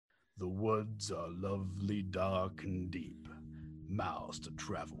The woods are lovely, dark, and deep. Miles to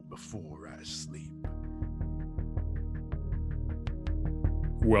travel before I sleep.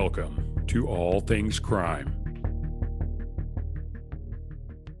 Welcome to All Things Crime.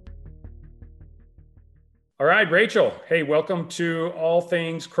 All right, Rachel. Hey, welcome to All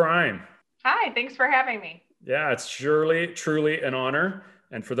Things Crime. Hi, thanks for having me. Yeah, it's truly an honor.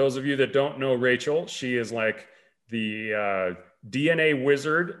 And for those of you that don't know Rachel, she is like the DNA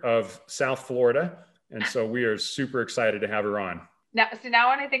wizard of South Florida. And so we are super excited to have her on. Now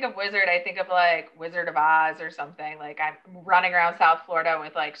when I think of wizard, I think of like Wizard of Oz or something. Like I'm running around South Florida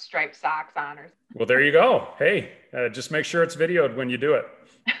with like striped socks on. Well, there you go. Hey, just make sure it's videoed when you do it.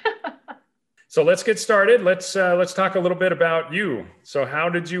 So let's get started. Let's talk a little bit about you. So how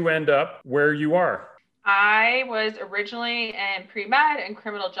did you end up where you are? I was originally in pre-med and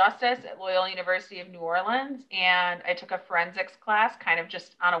criminal justice at Loyola University of New Orleans, and I took a forensics class kind of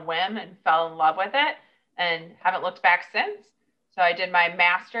just on a whim and fell in love with it and haven't looked back since. So I did my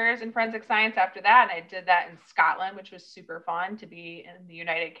master's in forensic science after that, and I did that in Scotland, which was super fun to be in the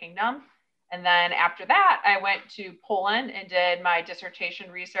United Kingdom. And then after that, I went to Poland and did my dissertation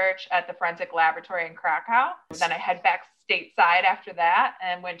research at the Forensic Laboratory in Krakow. Then I head back stateside after that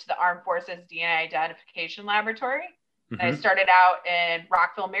and went to the Armed Forces DNA Identification Laboratory. Mm-hmm. I started out in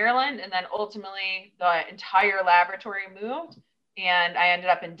Rockville, Maryland, and then ultimately the entire laboratory moved, and I ended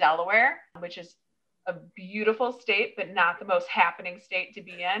up in Delaware, which is a beautiful state, but not the most happening state to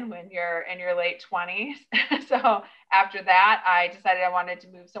be in when you're in your late 20s. So after that, I decided I wanted to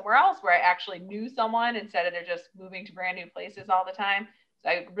move somewhere else where I actually knew someone instead of just moving to brand new places all the time. So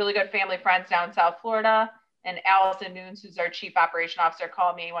I have really good family friends down in South Florida. And Allison Nunes, who's our chief operation officer,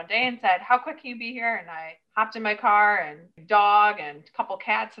 called me one day and said, "How quick can you be here?" And I hopped in my car and dog and a couple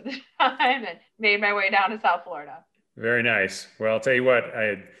cats at the time and made my way down to South Florida. Very nice. Well, I'll tell you what,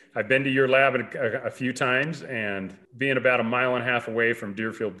 I've been to your lab a few times, and being about a mile and a half away from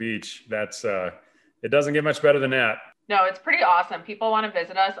Deerfield Beach, that's it doesn't get much better than that. No, it's pretty awesome. People want to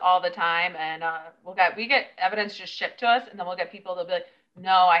visit us all the time, and we get evidence just shipped to us, and then we'll get people that'll be like,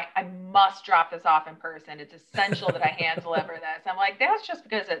 "No, I must drop this off in person. It's essential that I hand deliver this." I'm like, that's just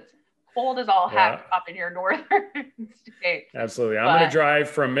because it's cold as all heck up in your northern state. Absolutely. I'm going to drive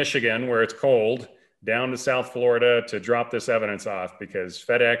from Michigan, where it's cold, down to South Florida to drop this evidence off because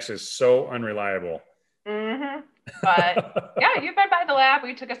FedEx is so unreliable. Mm-hmm. But yeah, you've been by the lab.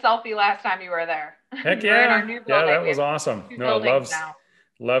 We took a selfie last time you were there. Heck yeah. We're in our new building. Yeah, that was awesome. No,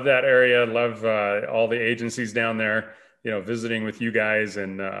 love that area. Love all the agencies down there, visiting with you guys.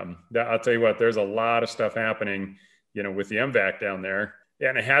 And I'll tell you what, there's a lot of stuff happening, with the MVAC down there. Yeah,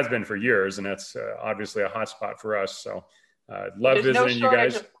 and it has been for years. And that's obviously a hot spot for us. So love visiting you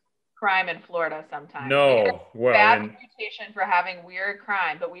guys. Crime in Florida sometimes. No, bad reputation for having weird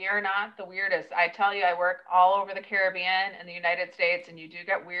crime, but we are not the weirdest. I tell you, I work all over the Caribbean and the United States, and you do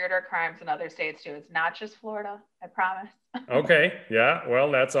get weirder crimes in other states too. It's not just Florida, I promise. Okay, yeah,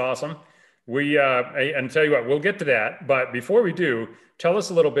 well, that's awesome. And tell you what, we'll get to that, but before we do, tell us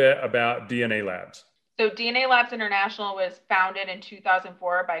a little bit about DNA Labs. So DNA Labs International was founded in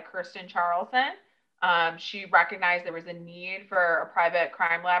 2004 by Kirsten Charlson. She recognized there was a need for a private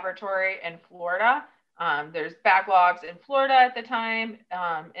crime laboratory in Florida. There's backlogs in Florida at the time,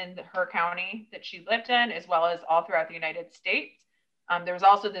 in her county that she lived in, as well as all throughout the United States. There was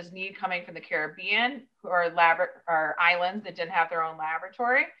also this need coming from the Caribbean, or islands that didn't have their own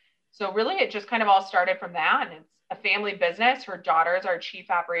laboratory. So really, it just kind of all started from that. And it's a family business. Her daughter is our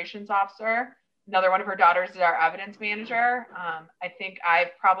chief operations officer. Another one of her daughters is our evidence manager. I think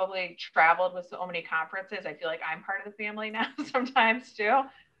I've probably traveled with so many conferences. I feel like I'm part of the family now sometimes too,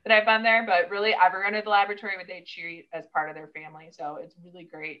 that I've been there. But really, everyone at the laboratory, they treat as part of their family. So it's really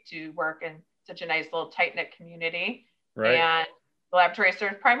great to work in such a nice little tight-knit community. Right. And the laboratory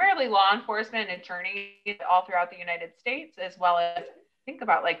serves primarily law enforcement and attorneys all throughout the United States, as well as I think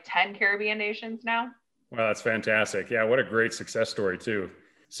about like 10 Caribbean nations now. Well, that's fantastic. Yeah, what a great success story too.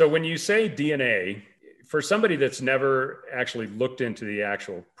 So when you say DNA, for somebody that's never actually looked into the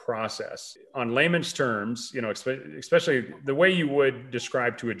actual process, on layman's terms, especially the way you would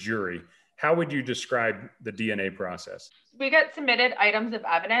describe to a jury, how would you describe the DNA process? We get submitted items of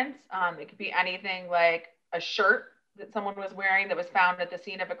evidence. It could be anything like a shirt that someone was wearing that was found at the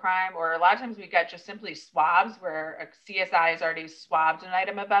scene of a crime, or a lot of times we get just simply swabs where a CSI has already swabbed an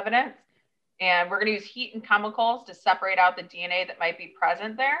item of evidence. And we're going to use heat and chemicals to separate out the DNA that might be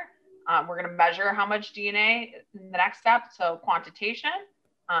present there. We're going to measure how much DNA in the next step, so quantitation.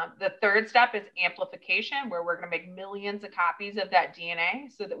 The third step is amplification, where we're going to make millions of copies of that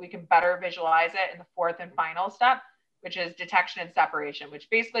DNA so that we can better visualize it in the fourth and final step. which is detection and separation, which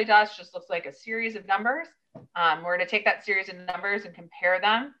basically just looks like a series of numbers. We're going to take that series of numbers and compare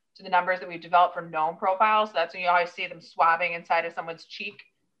them to the numbers that we've developed from known profiles. So that's when you always see them swabbing inside of someone's cheek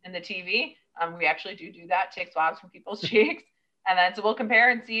in the TV. We actually do that, take swabs from people's cheeks. And then so we'll compare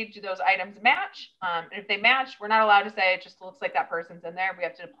and see, do those items match? And if they match, we're not allowed to say it just looks like that person's in there. We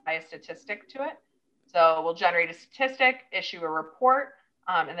have to apply a statistic to it. So we'll generate a statistic, issue a report,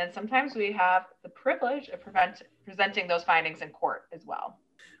 and then sometimes we have the privilege of presenting those findings in court as well.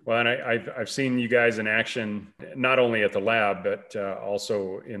 Well, and I've seen you guys in action, not only at the lab, but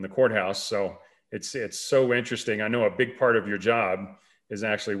also in the courthouse. So it's so interesting. I know a big part of your job is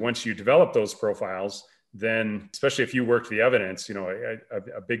actually once you develop those profiles, then especially if you work the evidence, you know,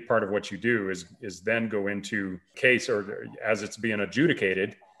 a big part of what you do is then go into case or as it's being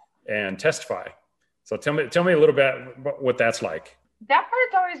adjudicated and testify. So tell me a little bit what that's like. That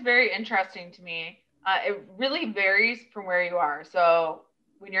part's always very interesting to me. It really varies from where you are. So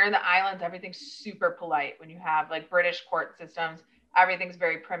when you're in the islands, everything's super polite. When you have like British court systems, everything's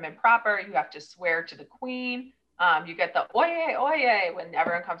very prim and proper. You have to swear to the Queen. You get the oye, oye when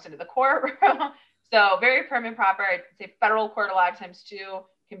everyone comes into the courtroom. So very prim and proper. I'd say federal court a lot of times too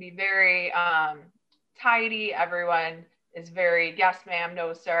can be very tidy. Everyone is very yes, ma'am,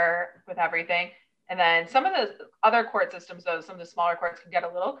 no, sir, with everything. And then some of the other court systems, though, some of the smaller courts can get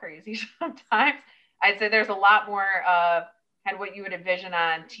a little crazy sometimes. I'd say there's a lot more of kind of what you would envision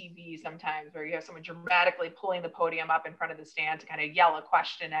on TV sometimes, where you have someone dramatically pulling the podium up in front of the stand to kind of yell a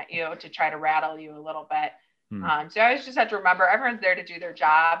question at you to try to rattle you a little bit. So I always just have to remember everyone's there to do their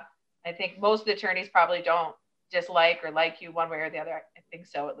job. I think most of the attorneys probably don't dislike or like you one way or the other. I think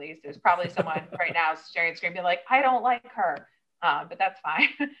so, at least. There's probably someone right now staring at the screen being like, I don't like her. But that's fine.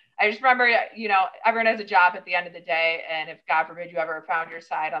 I just remember, you know, everyone has a job at the end of the day. And if, God forbid, you ever found your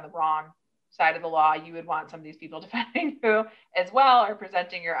side on the wrong side of the law, you would want some of these people defending you as well or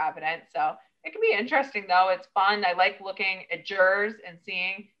presenting your evidence. So it can be interesting, though. It's fun. I like looking at jurors and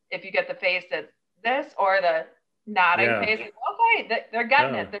seeing if you get the face that's this or the nodding face. Okay, they're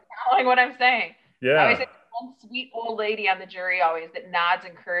getting it. They're following what I'm saying. Yeah. I always say one sweet old lady on the jury always that nods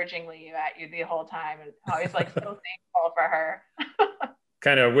encouragingly at you the whole time. And always like so thankful for her.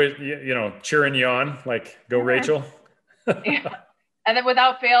 Kind of, you know, cheering you on, like, go Rachel. Yeah. And then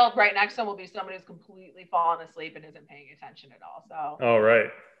without fail, right next to him will be somebody who's completely fallen asleep and isn't paying attention at all. So right.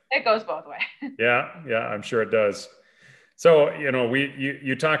 It goes both ways. Yeah, I'm sure it does. So, you know,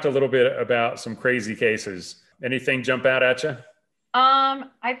 you talked a little bit about some crazy cases. Anything jump out at you?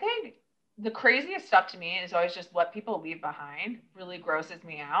 I think the craziest stuff to me is always just what people leave behind. Really grosses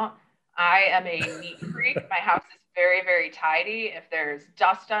me out. I am a neat freak. My house is very, very tidy. If there's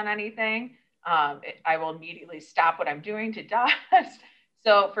dust on anything, I will immediately stop what I'm doing to dust.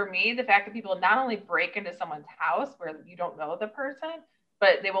 So for me, the fact that people not only break into someone's house where you don't know the person,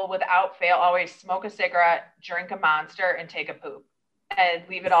 but they will without fail always smoke a cigarette, drink a Monster, and take a poop and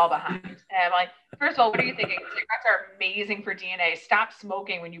leave it all behind. And I'm like, first of all, what are you thinking? Cigarettes are amazing for DNA. Stop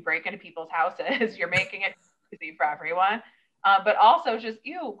smoking when you break into people's houses. You're making it easy for everyone. But also just,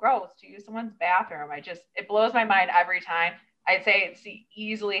 ew, gross to use someone's bathroom. It blows my mind every time. I'd say it's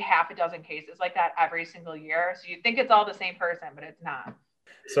easily half a dozen cases like that every single year. So you think it's all the same person, but it's not.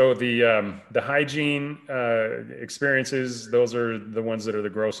 So the hygiene experiences, those are the ones that are the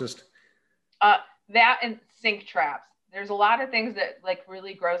grossest? That and sink traps. There's a lot of things that like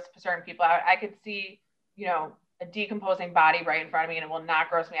really gross certain people out. I could see, you know, a decomposing body right in front of me and it will not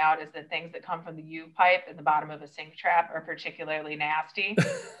gross me out, is the things that come from the U pipe in the bottom of a sink trap are particularly nasty.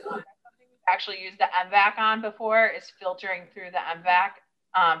 Something we've actually used the MVAC on before is filtering through the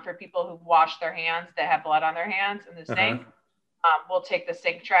MVAC for people who wash their hands that have blood on their hands in the sink. We'll take the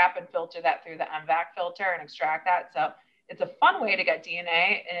sink trap and filter that through the MVAC filter and extract that. So it's a fun way to get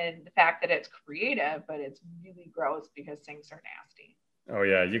DNA, and the fact that it's creative, but it's really gross because sinks are nasty. Oh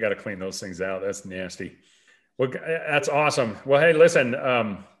yeah. You got to clean those things out. That's nasty. Well, that's awesome. Well, hey, listen,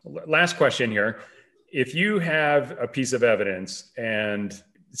 last question here. If you have a piece of evidence and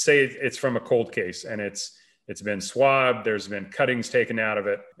say it's from a cold case and it's been swabbed, there's been cuttings taken out of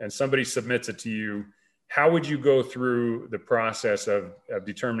it, and somebody submits it to you, how would you go through the process of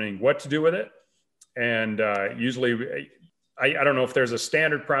determining what to do with it? And usually, I don't know if there's a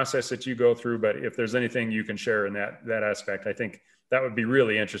standard process that you go through, but if there's anything you can share in that aspect, I think that would be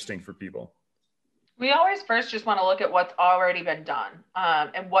really interesting for people. We always first just want to look at what's already been done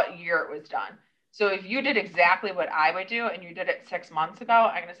and what year it was done. So if you did exactly what I would do and you did it 6 months ago,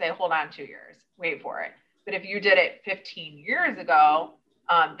 I'm going to say, hold on 2 years, wait for it. But if you did it 15 years ago,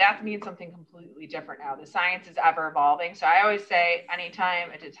 that means something completely different now. The science is ever evolving. So I always say anytime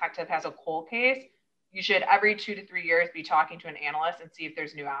a detective has a cold case, you should every 2 to 3 years be talking to an analyst and see if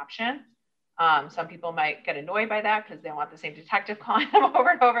there's new options. Some people might get annoyed by that because they want the same detective calling them over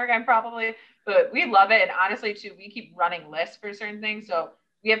and over again, probably, but we love it. And honestly, too, we keep running lists for certain things. So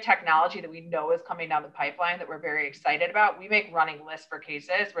we have technology that we know is coming down the pipeline that we're very excited about. We make running lists for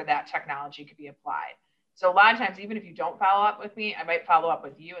cases where that technology could be applied. So a lot of times, even if you don't follow up with me, I might follow up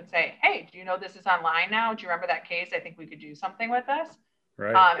with you and say, hey, do you know this is online now? Do you remember that case? I think we could do something with this.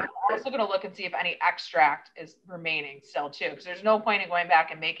 Right. I'm also going to look and see if any extract is remaining still too, because there's no point in going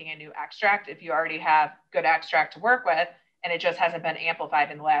back and making a new extract if you already have good extract to work with and it just hasn't been amplified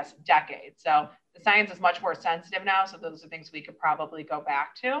in the last decade. So the science is much more sensitive now. So those are things we could probably go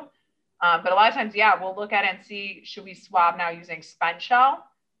back to. But a lot of times, yeah, we'll look at it and see, should we swab now using spent shell,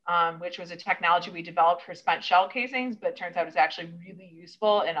 which was a technology we developed for spent shell casings, but it turns out it's actually really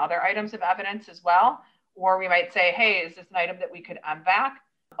useful in other items of evidence as well. Or we might say, hey, is this an item that we could MVAC?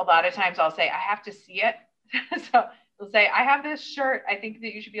 A lot of times I'll say, I have to see it. So they'll say, I have this shirt. I think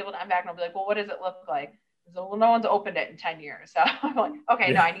that you should be able to MVAC. And I'll be like, well, what does it look like? So, well, no one's opened it in 10 years. So I'm like,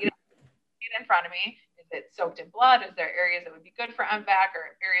 okay, no, I need it in front of me. Is it soaked in blood? Is there areas that would be good for MVAC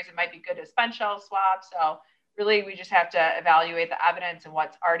or areas that might be good as spent shell swab? So really, we just have to evaluate the evidence and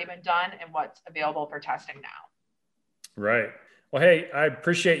what's already been done and what's available for testing now. Right. Well, hey, I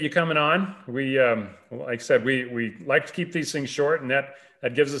appreciate you coming on. We, like I said, we like to keep these things short, and that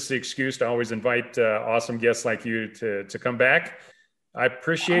gives us the excuse to always invite awesome guests like you to come back. I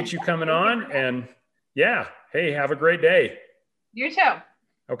appreciate you coming on, and yeah, hey, have a great day. You too.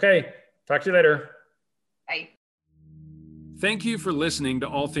 Okay. Talk to you later. Bye. Thank you for listening to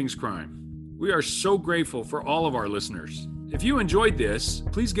All Things Crime. We are so grateful for all of our listeners. If you enjoyed this,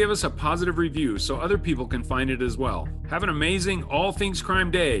 please give us a positive review so other people can find it as well. Have an amazing All Things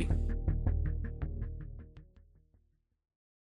Crime day.